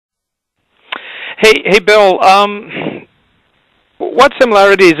Hey, Bill. What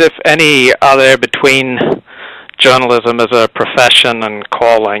similarities, if any, are there between journalism as a profession and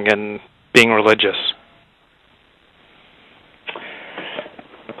calling and being religious?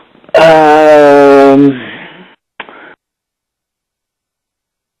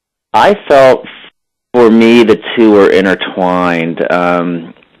 I felt for me the two were intertwined.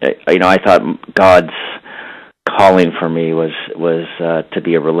 I thought God's calling for me was to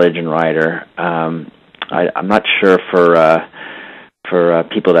be a religion writer. I'm not sure for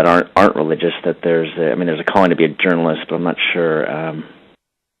people that aren't religious that there's a calling to be a journalist, but I'm not sure. I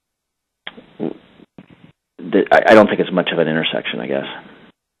don't think it's much of an intersection, I guess.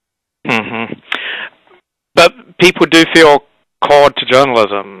 Mm-hmm. But people do feel called to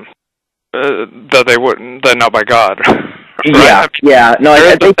journalism, though they're not by God. Right? Yeah. No, there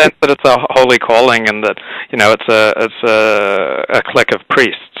is a sense that it's a holy calling, and that it's a clique of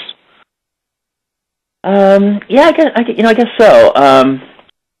priests. Yeah, I guess so. I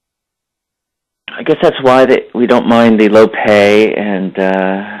guess that's why we don't mind the low pay and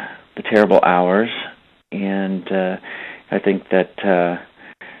the terrible hours, and I think that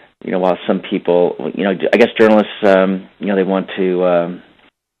while some people, I guess journalists, they want to.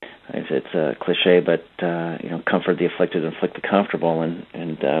 It's a cliche, but comfort the afflicted, inflict the comfortable, and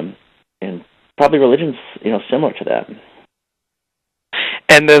probably religion's similar to that.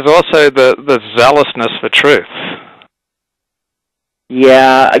 And there's also the zealousness for truth.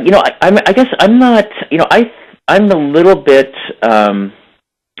 Yeah, I guess I'm not. I'm a little bit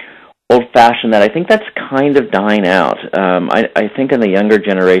old-fashioned. That I think that's kind of dying out. I think in the younger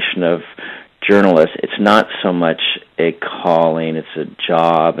generation of journalists, it's not so much a calling; it's a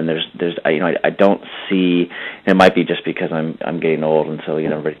job. And there's I don't see. And it might be just because I'm getting old, and so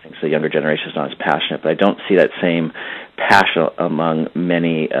everybody thinks the younger generation is not as passionate. But I don't see that same passion among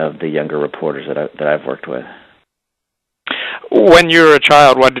many of the younger reporters that I've worked with. When you were a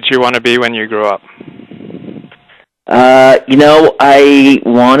child, what did you want to be when you grew up? I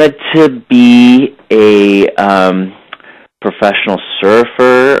wanted to be a professional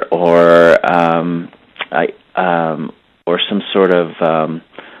surfer or some sort of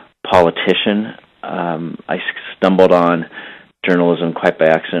politician. I stumbled on journalism quite by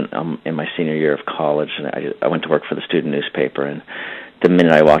accident in my senior year of college, and I went to work for the student newspaper, and the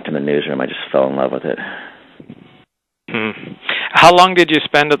minute I walked in the newsroom, I just fell in love with it. How long did you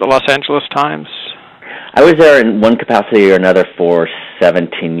spend at the Los Angeles Times? I was there in one capacity or another for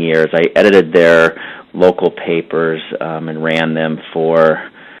 17 years. I edited their local papers and ran them for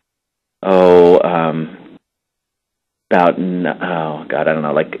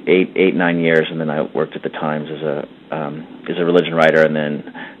like 9 years, and then I worked at the Times as a religion writer, and then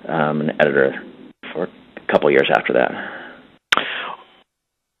an editor for a couple years after that.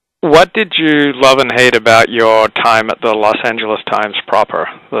 What did you love and hate about your time at the Los Angeles Times proper,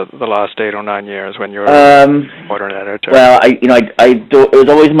 the last 8 or 9 years when you were modern editor? Well, it was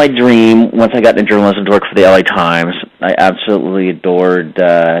always my dream once I got into journalism to work for the LA Times. I absolutely adored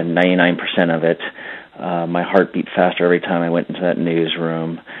 99% of it. My heart beat faster every time I went into that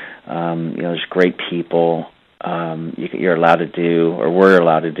newsroom. There's great people. You're allowed to do, or were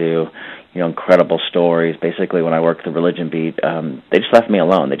allowed to do, incredible stories. Basically, when I worked the religion beat, they just left me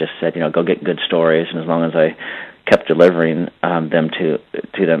alone. They just said, go get good stories, and as long as I kept delivering them to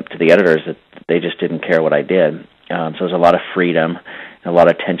the editors, that they just didn't care what I did. So there's a lot of freedom and a lot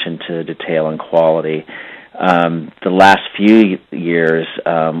of attention to detail and quality. The last few years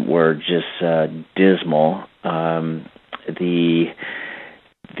were just dismal. And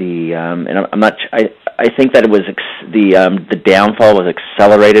I'm not. I think that it was the downfall was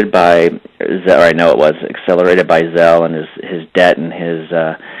accelerated by, or I know it was accelerated by Zell and his debt and his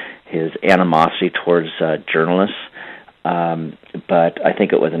animosity towards journalists. But I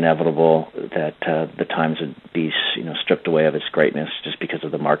think it was inevitable that the Times would be stripped away of its greatness just because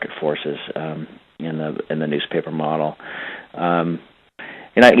of the market forces in the newspaper model.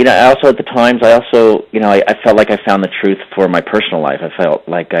 And I also at the Times, I felt like I found the truth for my personal life. I felt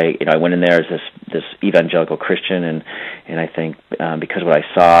like I went in there as this evangelical Christian, and I think because what I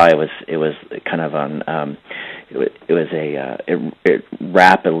saw, it was kind of on, it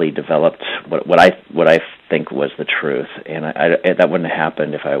rapidly developed what I think was the truth, and that wouldn't have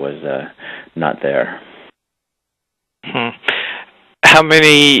happened if I was not there. How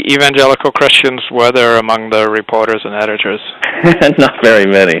many evangelical Christians were there among the reporters and editors? Not very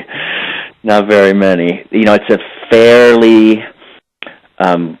many. Not very many. It's a fairly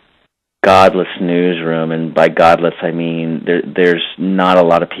godless newsroom, and by godless I mean there's not a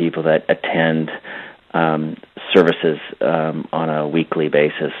lot of people that attend services on a weekly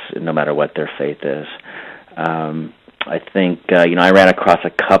basis, no matter what their faith is. I think, I ran across a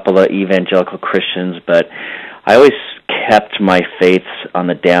couple of evangelical Christians, but I always kept my faiths on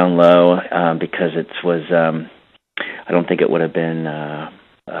the down low because it was, I don't think it would have been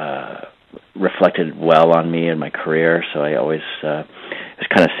reflected well on me in my career, so I always, it was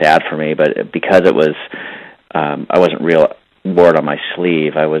kind of sad for me, but because it was, I wasn't real word on my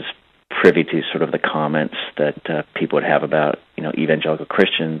sleeve, I was privy to sort of the comments that people would have about, evangelical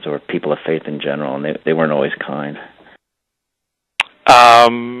Christians or people of faith in general, and they weren't always kind.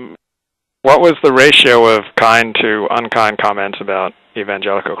 What was the ratio of kind to unkind comments about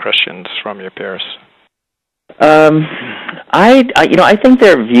evangelical Christians from your peers? I think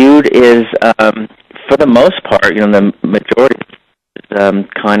they're viewed as, for the most part, the majority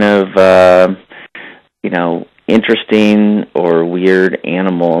kind of, interesting or weird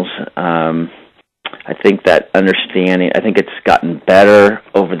animals. I think that understanding, I think it's gotten better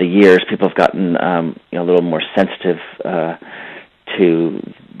over the years. People have gotten, a little more sensitive to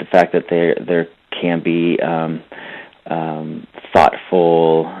the fact that there can be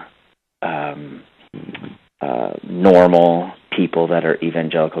thoughtful, normal people that are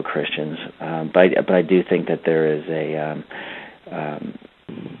evangelical Christians. But I do think that there is a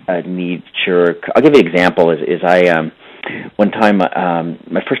need. Sure, I'll give you an example. Is I one time,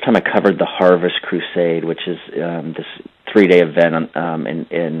 my first time I covered the Harvest Crusade, which is this 3-day event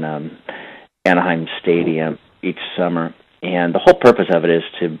in Anaheim Stadium each summer. And the whole purpose of it is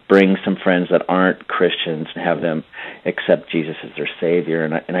to bring some friends that aren't Christians and have them accept Jesus as their Savior.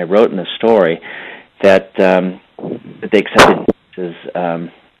 And I wrote in the story that they accepted Jesus as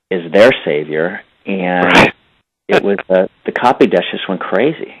their Savior, and it was the copy desk just went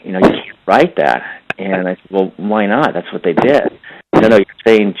crazy. You can't write that. And I said, well, why not? That's what they did. No, you're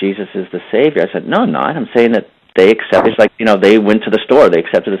saying Jesus is the Savior. I said, no, I'm not. I'm saying that they accept. It's like, they went to the store. They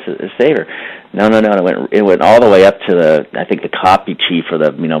accepted us as Savior. No. It went all the way up to I think the copy chief or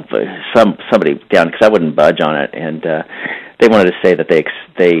somebody down, because I wouldn't budge on it. And they wanted to say that they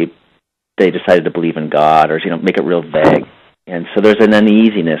decided to believe in God, or make it real vague. And so there's an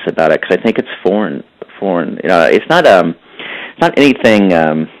uneasiness about it because I think it's foreign. It's not anything.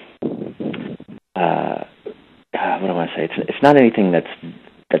 What do I want to say? It's not anything that's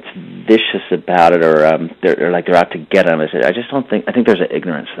vicious about it, or they're out to get them. I just don't think. I think there's an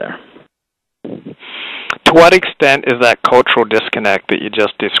ignorance there. To what extent is that cultural disconnect that you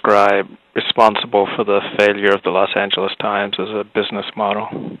just described responsible for the failure of the Los Angeles Times as a business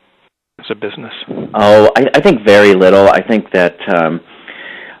model, as a business? Oh, I think very little. I think that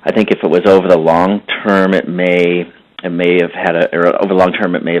I think if it was over the long term, it may have had over the long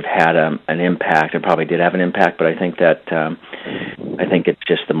term it may have had an impact. It probably did have an impact, but I think that I think it's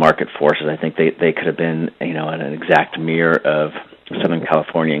just the market forces. I think they could have been an exact mirror of Southern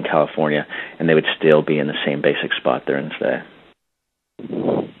California and California, and they would still be in the same basic spot they're in today.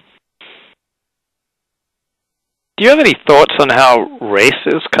 Do you have any thoughts on how race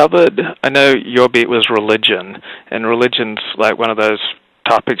is covered? I know your beat was religion, and religion's like one of those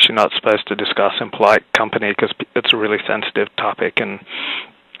topics you're not supposed to discuss in polite company because it's a really sensitive topic and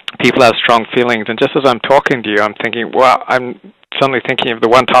people have strong feelings. And just as I'm talking to you, I'm thinking, well, I'm suddenly thinking of the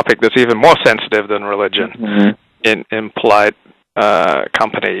one topic that's even more sensitive than religion in polite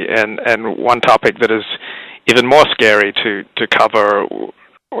company, and one topic that is even more scary to cover. Do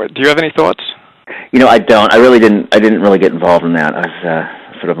you have any thoughts? I don't. I didn't really get involved in that. I was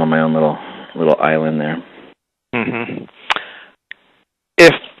sort of on my own little island there. Mm-hmm.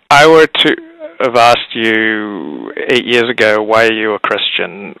 If I were to have asked you 8 years ago, why are you a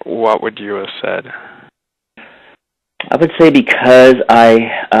Christian, what would you have said? I would say because I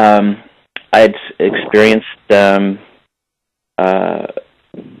had experienced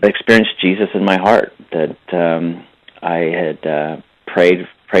Jesus in my heart, that I had prayed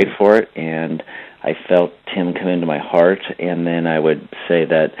for it, and I felt Him come into my heart, and then I would say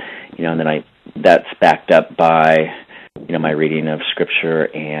that, and then that's backed up by my reading of Scripture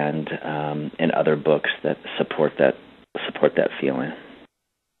and other books that support that feeling.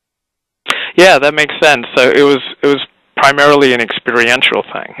 Yeah, that makes sense. So it was primarily an experiential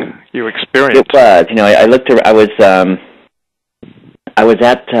thing. You experienced. It was. I looked. I was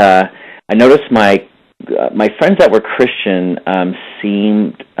at. I noticed my friends that were Christian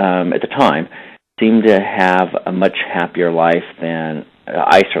seemed at the time to have a much happier life than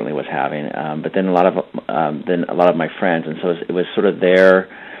I certainly was having, but then a lot of my friends, and so it was sort of their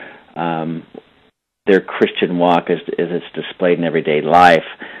Christian walk as it's displayed in everyday life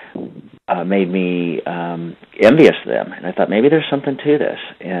made me envious of them, and I thought maybe there's something to this,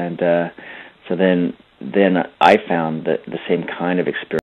 and so then then I found that the same kind of experience